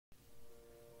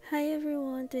Hi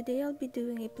everyone, today I'll be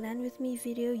doing a plan with me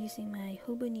video using my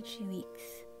Hobonichi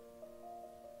weeks.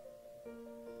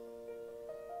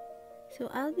 So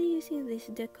I'll be using this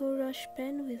Deco Rush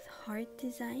pen with heart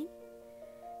design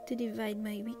to divide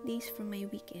my weekdays from my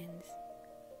weekends.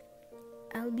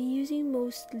 I'll be using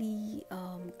mostly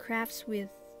crafts with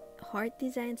heart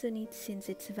designs on it since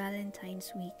it's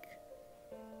Valentine's week.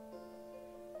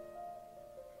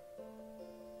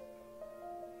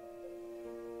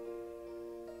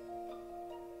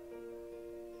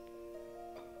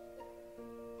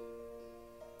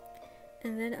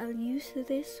 And then I'll use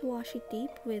this washi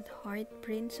tape with heart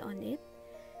prints on it,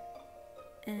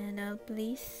 and I'll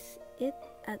place it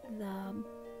at the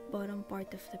bottom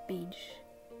part of the page.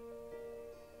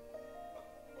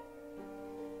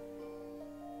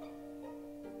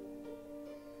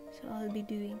 So I'll be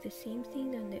doing the same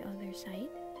thing on the other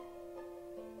side.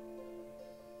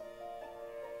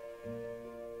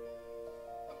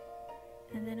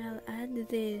 And then I'll add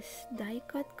this die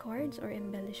cut cards or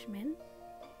embellishment.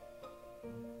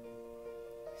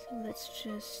 So let's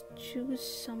just choose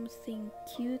something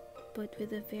cute but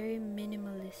with a very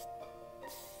minimalist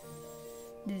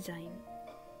design.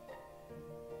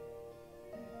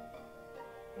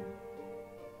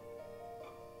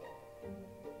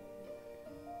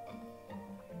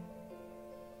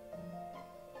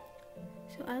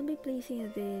 So I'll be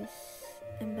placing this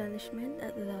embellishment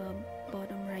at the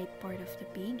bottom right part of the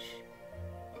page.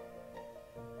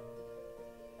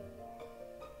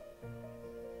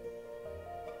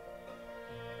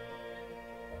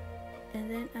 And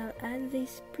then I'll add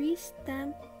this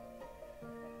pre-stamped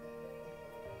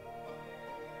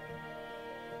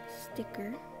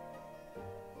sticker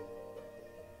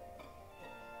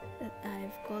that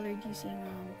I've colored using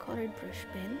colored brush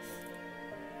pens.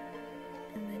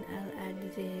 And then I'll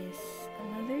add this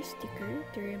another sticker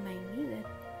to remind me that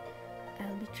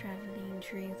I'll be traveling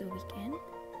during the weekend.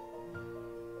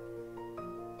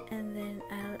 And then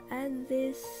I'll add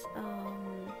this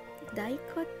die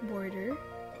cut border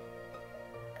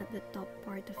at the top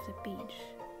part of the page.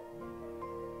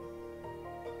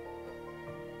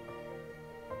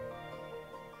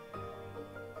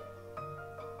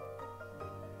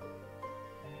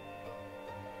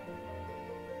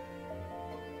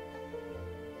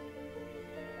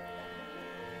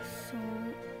 So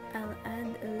I'll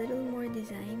add a little more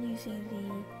design using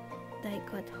the die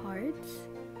cut hearts.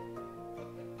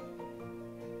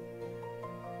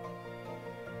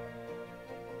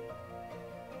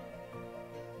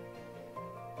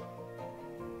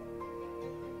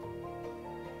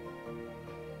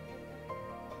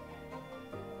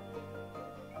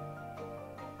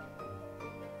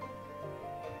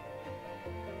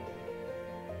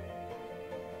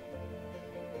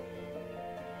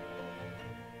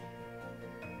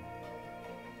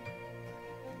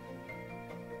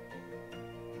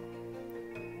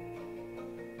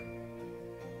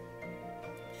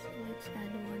 Let's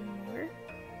add one more.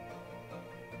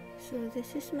 So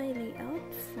this is my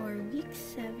layout for week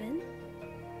 7.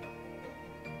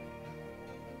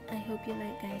 I hope you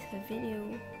like guys the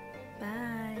video.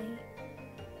 Bye!